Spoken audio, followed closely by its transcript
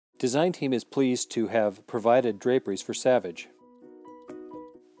Design Team is pleased to have provided draperies for Savage.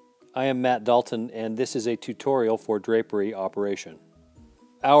 I am Matt Dalton, and this is a tutorial for drapery operation.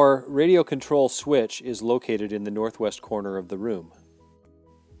 Our radio control switch is located in the northwest corner of the room.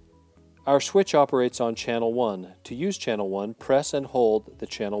 Our switch operates on channel 1. To use channel 1, press and hold the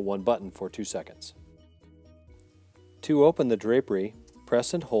channel 1 button for 2 seconds. To open the drapery,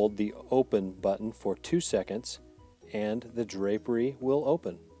 press and hold the open button for 2 seconds, and the drapery will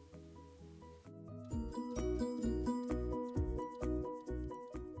open.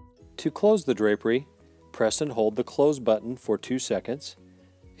 To close the drapery, press and hold the close button for 2 seconds,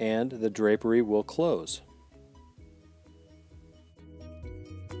 and the drapery will close.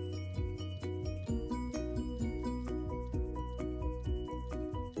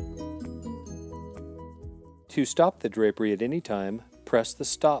 To stop the drapery at any time, press the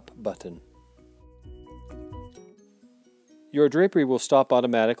stop button. Your drapery will stop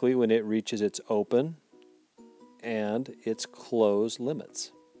automatically when it reaches its open and its close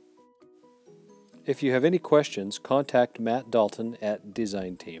limits. If you have any questions, contact Matt Dalton at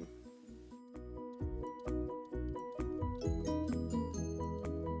Design Team.